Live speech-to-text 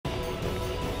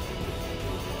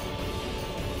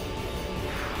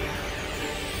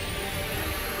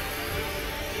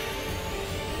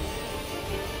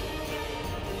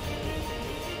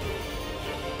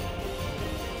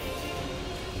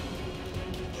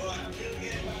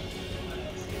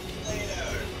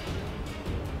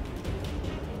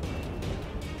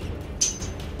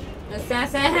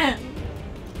Assassin!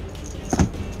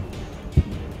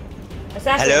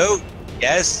 Assassin! Hello?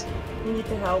 Yes? You need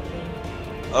to help me.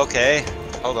 Okay,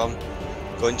 hold on.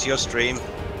 Go into your stream.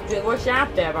 Was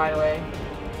Jaap there, by the way?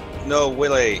 No,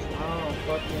 Willie. Oh,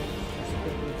 fuck you.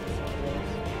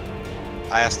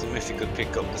 I asked him if he could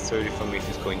pick up the 30 for me if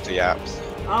he's going to Yaps.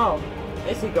 Oh,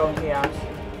 is he going to Jaap's?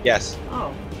 Yes.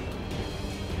 Oh.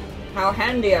 How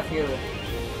handy of you.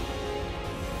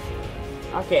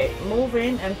 Okay, move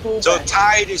in and pull So back.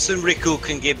 Titus and Riku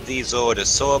can give these orders.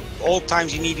 So all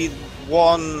times you needed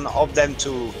one of them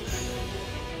to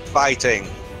fighting.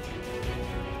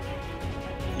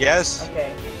 Yes?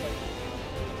 Okay.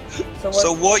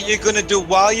 So what you're gonna do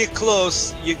while you're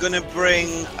close, you're gonna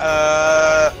bring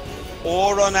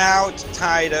Auron out,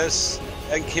 Titus,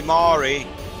 and Kimari.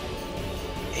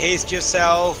 Haste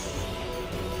yourself.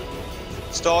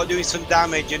 Start doing some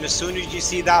damage, and as soon as you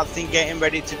see that thing getting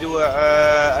ready to do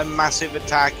a massive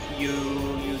attack, you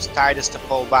use Titus to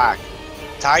pull back.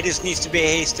 Titus needs to be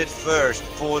hasted first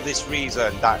for this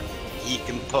reason, that he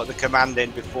can put the command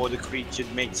in before the creature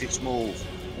makes its move.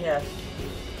 Yes.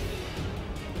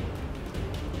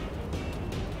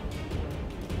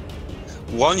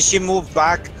 Once you move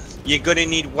back, you're going to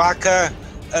need Waka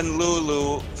and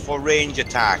Lulu for range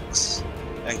attacks,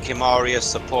 and Kimari as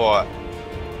support.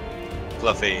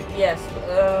 Fluffy. Yes.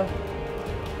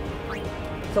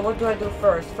 So what do I do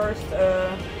first?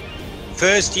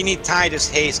 First, you need Titus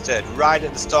hasted right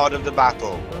at the start of the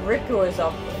battle. Riku is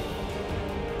up.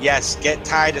 Yes, get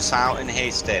Titus out and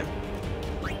haste him.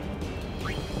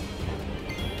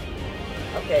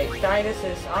 Okay, Titus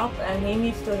is up and he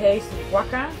needs to haste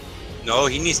Waka. No,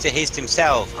 he needs to haste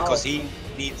himself because he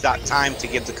needs that time to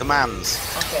give the commands.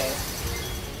 Okay.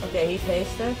 Okay, he's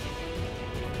hasted.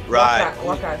 Right.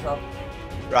 Waka is up.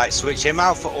 Right, switch him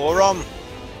out for Auron.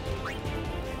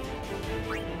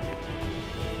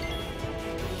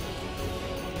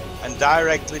 And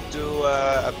directly do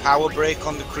a power break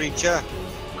on the creature.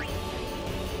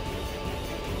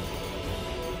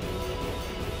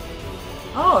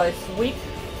 Oh, it's weak.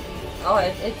 Oh,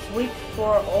 it's weak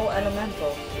for all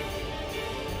elementals.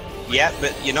 Yeah,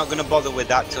 but you're not going to bother with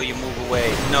that till you move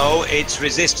away. No, it's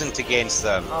resistant against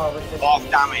them. Oh, resistant. Off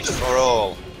damage for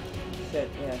all. Shit,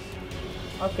 yes.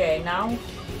 Okay, now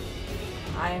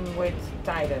I'm with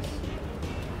Titus.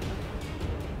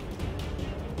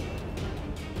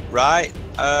 Right.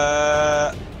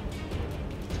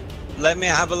 Let me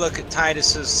have a look at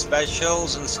Titus's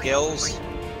specials and skills.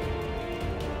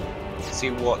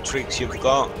 See what tricks you've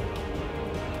got.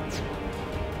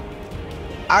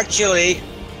 Actually,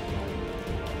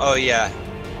 oh yeah,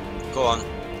 go on,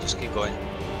 just keep going.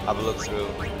 Have a look through.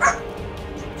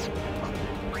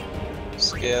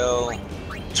 Skill.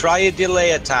 Try a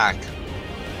delay attack.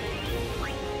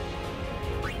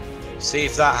 See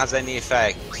if that has any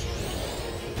effect.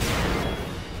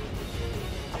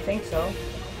 I think so.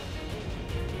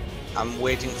 I'm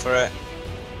waiting for it.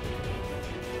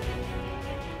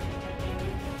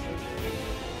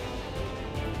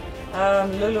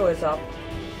 Lulu is up.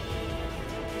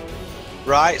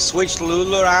 Right, switch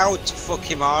Lulu out for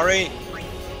Kimari.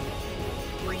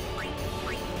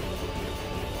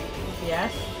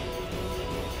 Yes.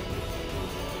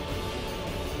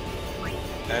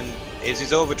 And is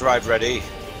his overdrive ready?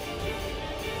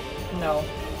 No.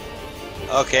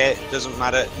 Okay, doesn't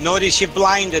matter. Notice you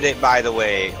blinded it, by the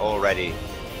way, already.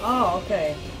 Oh,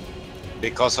 okay.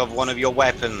 Because of one of your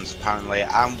weapons, apparently.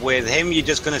 And with him, you're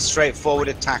just going to straightforward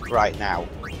attack right now.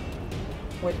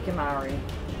 With Kimari.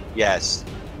 Yes.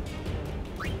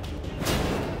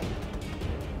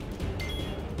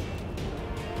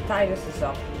 Titus is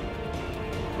up.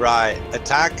 Right,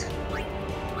 attack.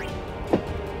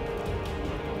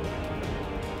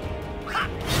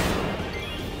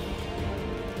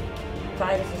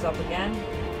 Titus is up again.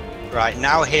 Right,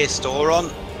 now haste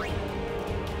Auron.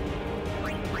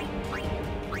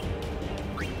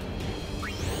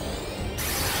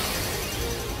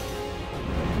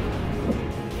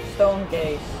 Stone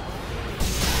gaze.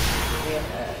 The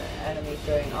enemy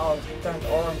doing. Oh, turned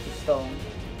orange to stone.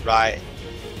 Right.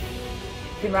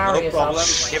 Kimari No is problem. up.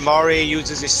 Kimari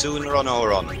uses his sooner on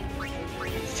Auron.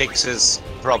 Fixes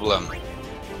problem.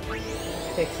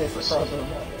 Fixes the problem.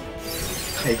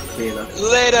 Hey, cleaner.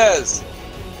 Laters!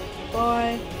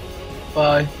 Bye.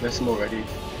 Bye. There's some already.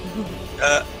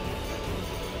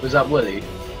 Was that Willie?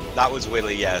 That was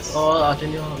Willie, yes. Oh, I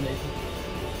didn't know.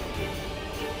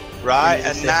 Right, Willie,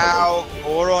 and say now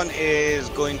Auron is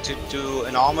going to do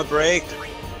an armor break.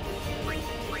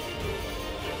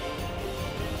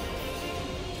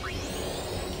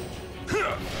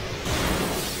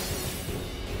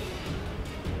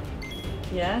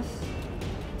 Yes.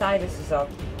 Titus is up.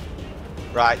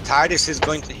 Right, Titus is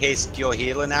going to haste your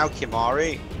healer now,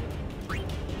 Kimari.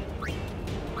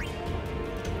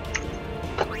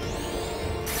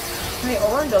 Hey,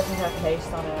 Oren doesn't have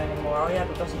haste on him anymore. Oh yeah,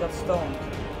 because he got stoned.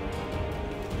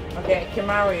 Okay,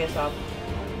 Kimari is up.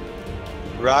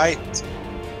 Right.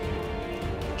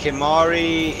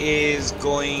 Kimari is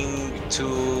going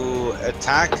to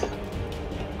attack.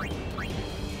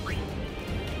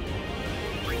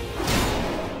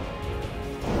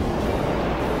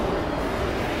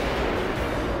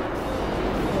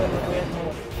 Weird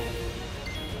move.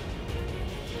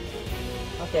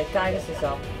 Okay, Titus is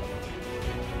up.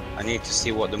 I need to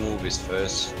see what the move is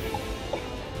first.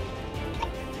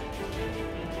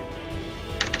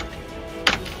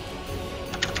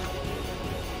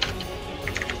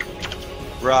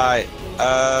 Right.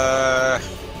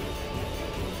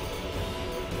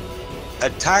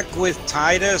 Attack with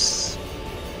Titus.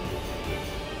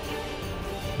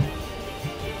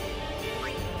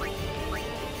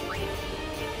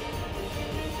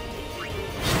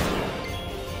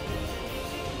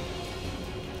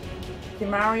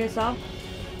 Kimari is up.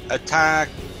 Attack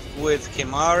with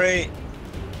Kimari.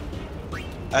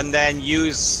 And then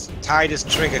use Titus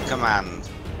trigger command.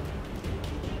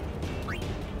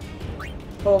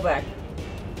 Pull back.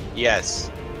 Yes.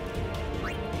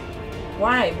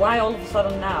 Why? Why all of a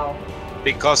sudden now?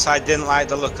 Because I didn't like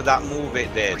the look of that move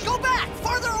it did. Go back!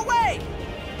 Farther away!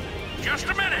 Just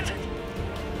a minute!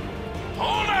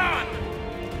 Hold on!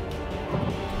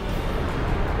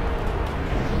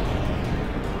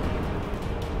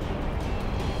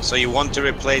 So you want to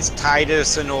replace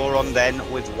Titus and Oron then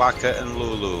with Waka and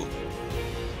Lulu.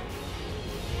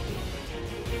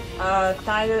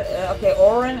 Titus. Okay,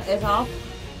 Oren is up.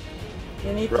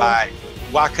 You need Right.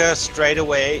 Waka straight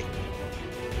away.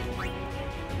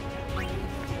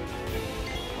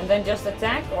 And then just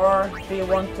attack, or do you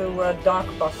want to Dark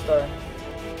Buster?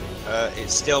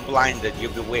 It's still blinded.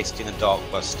 You'll be wasting a Dark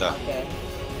Buster. Okay.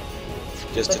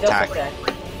 Just So attack. Just attack.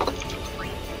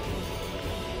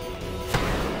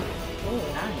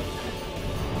 Ooh, nice.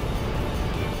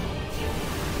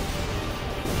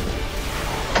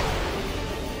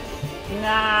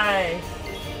 Nice.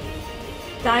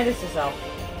 Titus is up.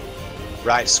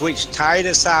 Right, switch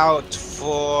Titus out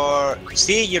for...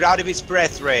 See, you're out of its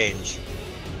breath range.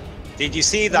 Did you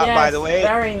see that, by Yes, the way?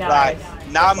 very nice. Right,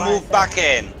 now That's why I move said- back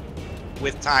in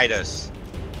with Titus.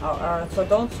 Oh, so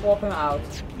don't swap him out.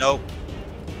 Nope.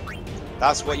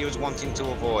 That's what you was wanting to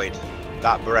avoid.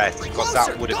 That breath, because that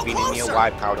Closer, would have go been in your closer.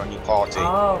 wipeout on your party.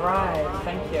 Oh, right.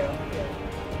 Thank you.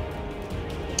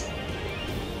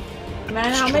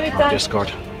 Man, how many times?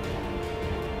 Discord.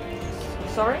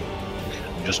 Sorry?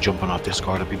 I'm just jumping off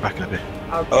Discord. I'll be back in a bit.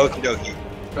 Okay. Okie dokie.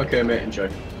 Okay, mate, enjoy.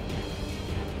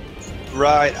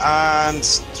 Right, and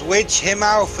switch him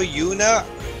out for Yuna,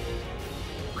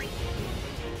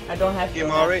 I don't have you.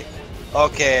 Kimari.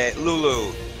 Okay,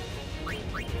 Lulu.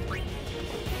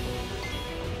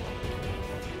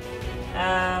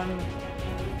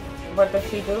 What does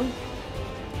she do?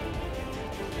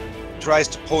 Tries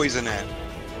to poison it.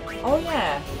 Oh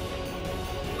yeah.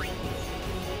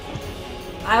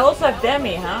 I also have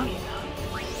Demi, huh?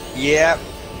 Yeah.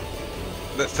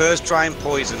 But first try and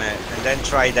poison it, and then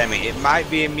try Demi. It might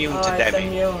be immune Oh, to it's Demi.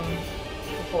 immune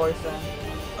to poison.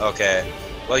 Okay.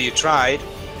 Well, you tried.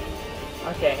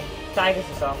 Okay, Titus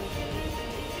is up.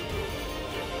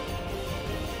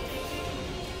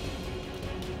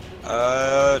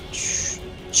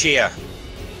 Cheer.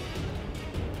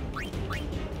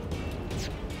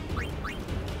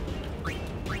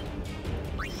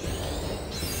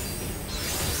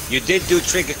 You did do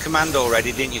trigger command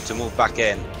already, didn't you, to move back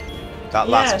in? That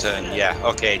last Yes. turn, yeah.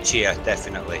 Okay, cheer,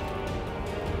 definitely.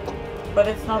 But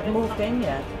it's not moved in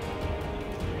yet.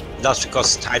 That's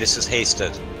because Titus is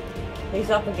hasted. He's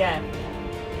up again.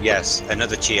 Yes,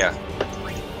 another cheer.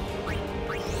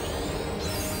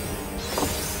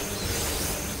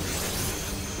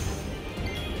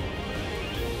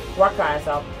 Waka is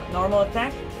up. Normal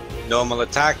attack? Normal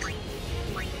attack.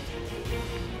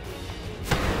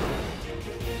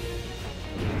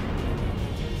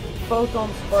 Photon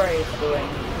spray is doing.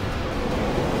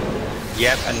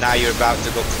 Yep, and now you're about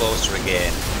to go closer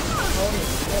again. Holy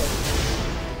shit.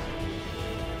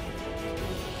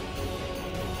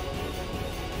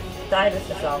 Titus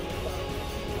is up.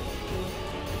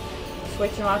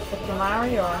 Switch him out for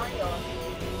Kimari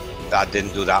or? That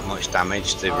didn't do that much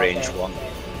damage, the Okay. range one.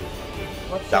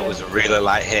 What's That your- was a really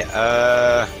light hit.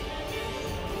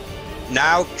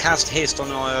 Now cast haste on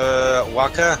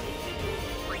Waka.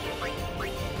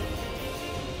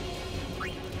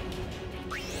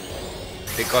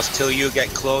 Because till you get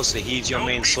closer, he's your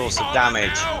main source of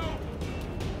damage.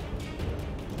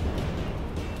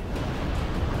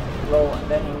 Low, and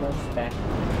then he moves back.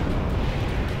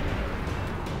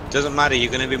 Doesn't matter,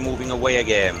 you're going to be moving away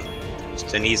again.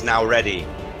 And he's now ready.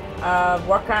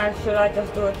 What kind should I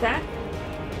just do attack?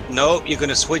 Nope, you're going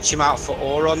to switch him out for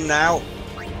Auron now.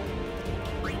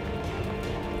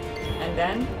 And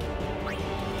then?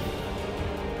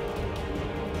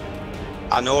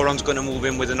 And Auron's going to move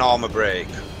in with an armor break.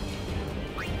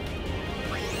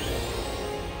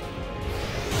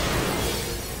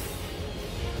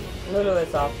 Lulu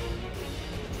is up.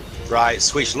 Right,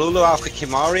 switch Lulu out for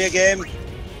Kimari again.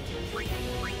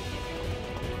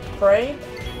 Pray?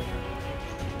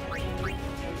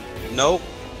 Nope.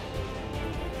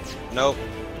 Nope.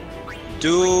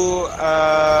 Do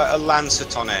a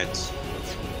Lancet on it.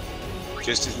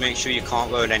 Just to make sure you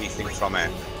can't learn anything from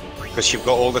it. Because you've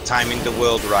got all the time in the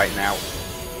world right now.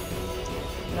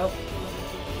 Nope.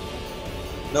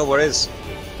 No worries.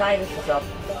 Titus is up.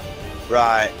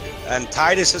 Right. And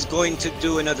Titus is going to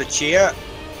do another cheer.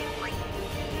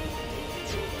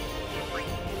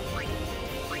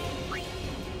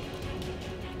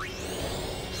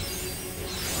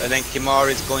 And then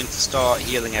Kimari is going to start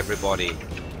healing everybody.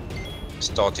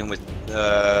 Starting with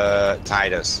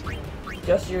Titus.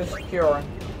 Just use Cure.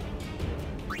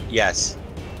 Yes.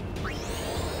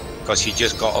 Because she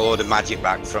just got a load of magic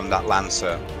back from that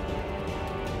Lancer.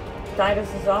 Titus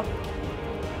is up.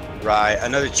 Right,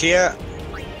 another cheer.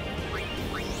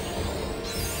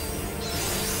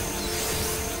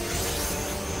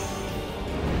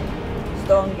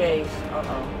 Stone Gaze.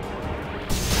 Uh-oh.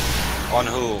 On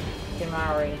who?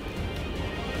 Kimari.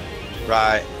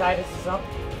 Right. Titus is up.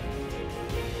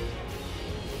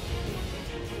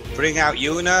 Bring out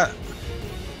Yuna.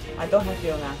 I don't have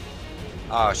Yuna.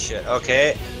 Oh shit,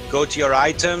 okay. Go to your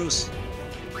items.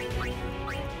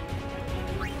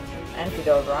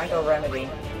 Antidote, right? Or Remedy?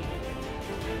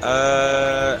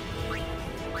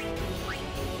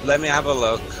 Let me have a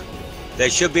look. There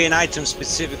should be an item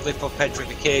specifically for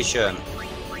petrification.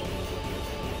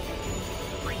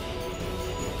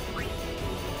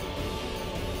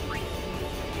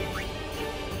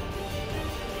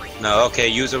 No, okay,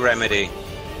 use a remedy.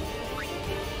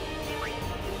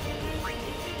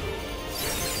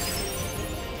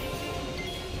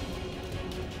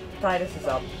 Titus is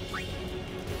up.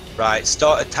 Right,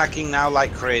 start attacking now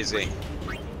like crazy.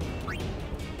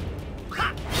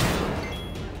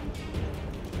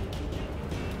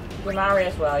 Kimari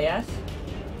as well, yes?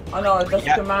 Oh no, does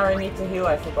Yeah. Kimari need to heal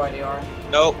everybody or?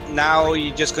 Nope, now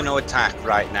you're just going to attack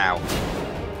right now.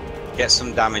 Get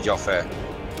some damage off her.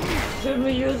 Should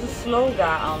we use a slow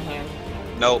guy on him?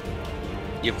 Nope,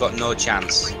 you've got no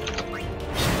chance.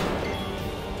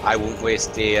 I won't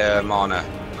waste the mana.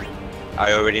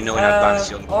 I already know in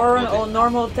advance you'll... Or an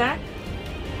normal attack?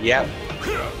 Yep.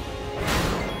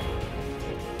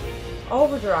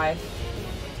 Overdrive.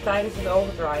 Titus is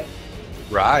overdrive.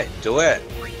 Right, do it.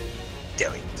 Do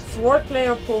it. Swordplay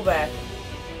or pullback?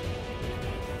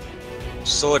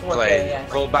 Swordplay.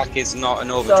 yes. Pullback is not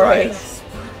an overdrive. Sorry.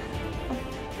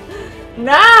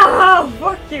 No!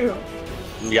 Fuck you!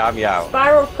 Meow meow.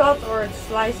 Spiral cut or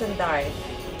slice and die?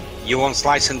 You want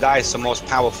slice and dice, the most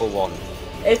powerful one.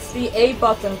 It's the A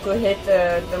button to hit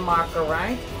the marker,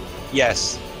 right?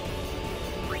 Yes.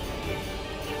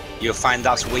 You'll find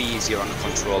that's way easier on the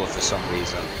controller for some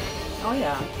reason. Oh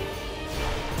yeah.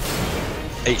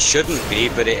 It shouldn't be,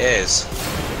 but it is.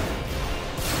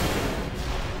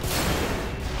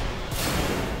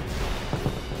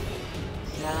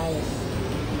 Nice.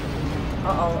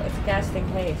 Uh-oh, it's casting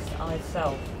haste on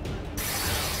itself.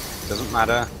 Doesn't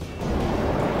matter.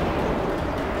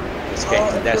 It's Oh,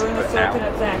 getting it's doing a desperate certain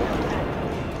now. attack.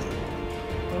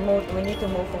 We need to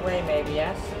move away maybe,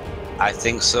 yes? I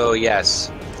think so,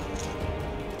 yes.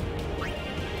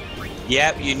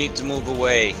 Yep, you need to move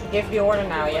away. Give the order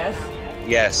now, yes?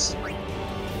 Yes.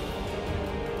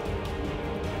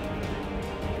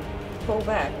 Pull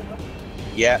back.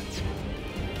 Yep.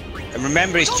 And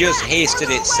remember, it's just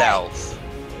hasted itself.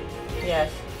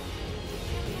 Yes.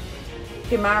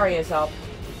 Kimari is up.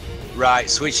 Right,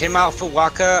 switch him out for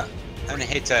Waka and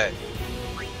hit it.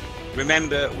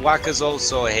 Remember, Waka's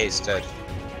also hasted.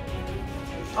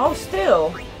 Oh,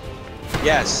 still?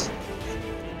 Yes.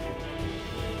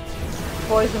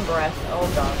 Poison breath. Oh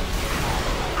god.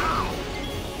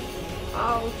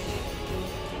 Ouch.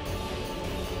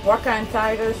 Waka and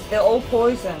Titus, they're all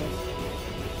poisoned.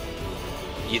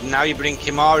 Now you bring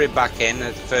Kimari back in,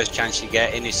 and the first chance you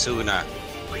get any sooner.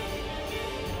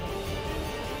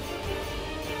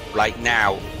 Like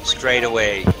now, straight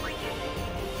away.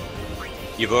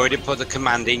 You've already put the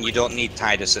command in. You don't need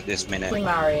Titus at this minute.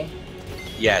 Kimari.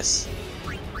 Yes.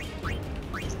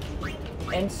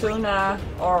 Insuna,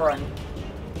 Oren.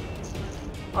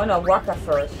 Oh no, Waka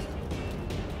first.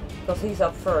 Because he's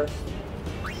up first.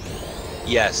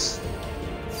 Yes.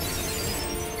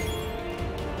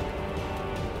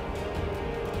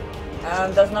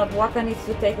 Does not Waka needs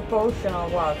to take a potion or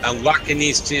what? And Waka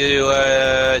needs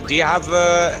to. Do you have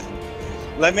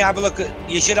let me have a look at.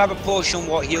 You should have a potion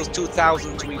what heals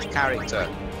 2,000 to each character.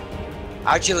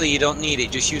 Actually, you don't need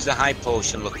it. Just use the high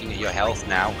potion. Looking at your health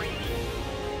now.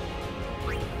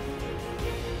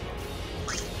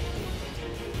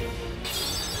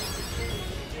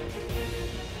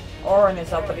 Oren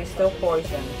is up, but he's still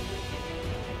poisoned.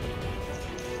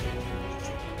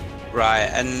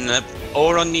 Right, and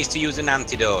Oron needs to use an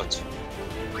antidote.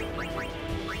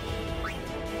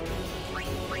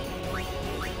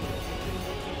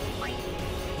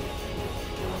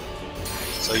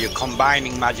 So you're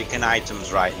combining magic and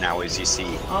items right now, as you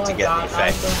see, Oh to my get god, the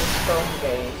effect. I'm doing the stone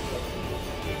gaze.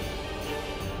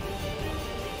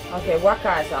 Okay,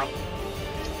 Waka is up.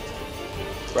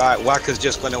 Right, Waka's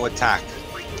just going to attack.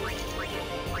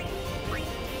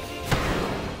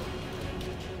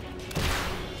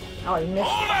 Oh, he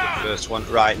missed. First one.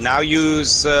 Right, now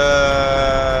use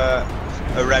a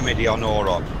remedy on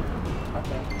Oron.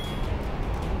 Okay.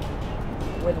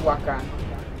 With Waka.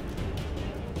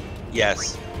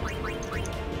 Yes.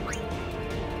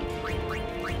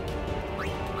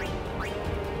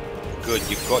 Good,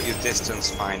 you've got your distance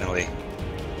finally.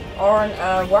 Oren,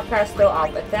 Waka is still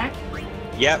up. Attack.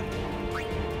 Yep.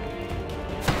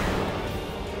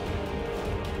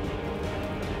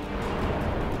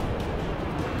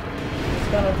 He's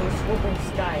gonna do swooping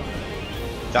sky.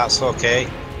 That's okay.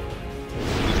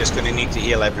 You're just going to need to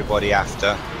heal everybody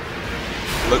after.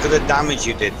 Look at the damage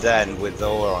you did then with the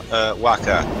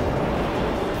Waka.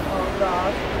 Oh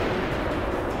god.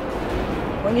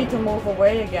 We need to move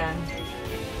away again.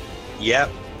 Yep.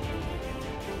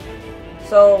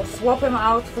 So swap him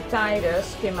out for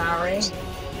Titus, Kimari.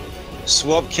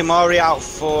 Swap Kimari out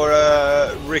for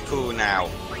Riku now.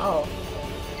 Oh.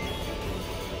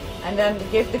 And then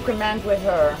give the command with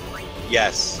her.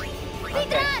 Yes.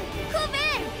 Okay.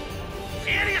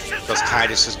 Because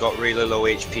Titus has got really low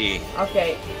HP.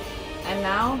 Okay. And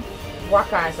now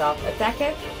Waka is up. Attack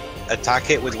it. Attack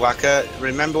it with Waka.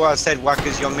 Remember what I said,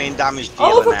 Waka's your main damage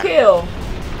dealer now. Overkill!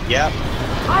 Yep.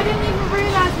 I didn't even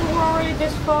realize we were already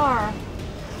this far.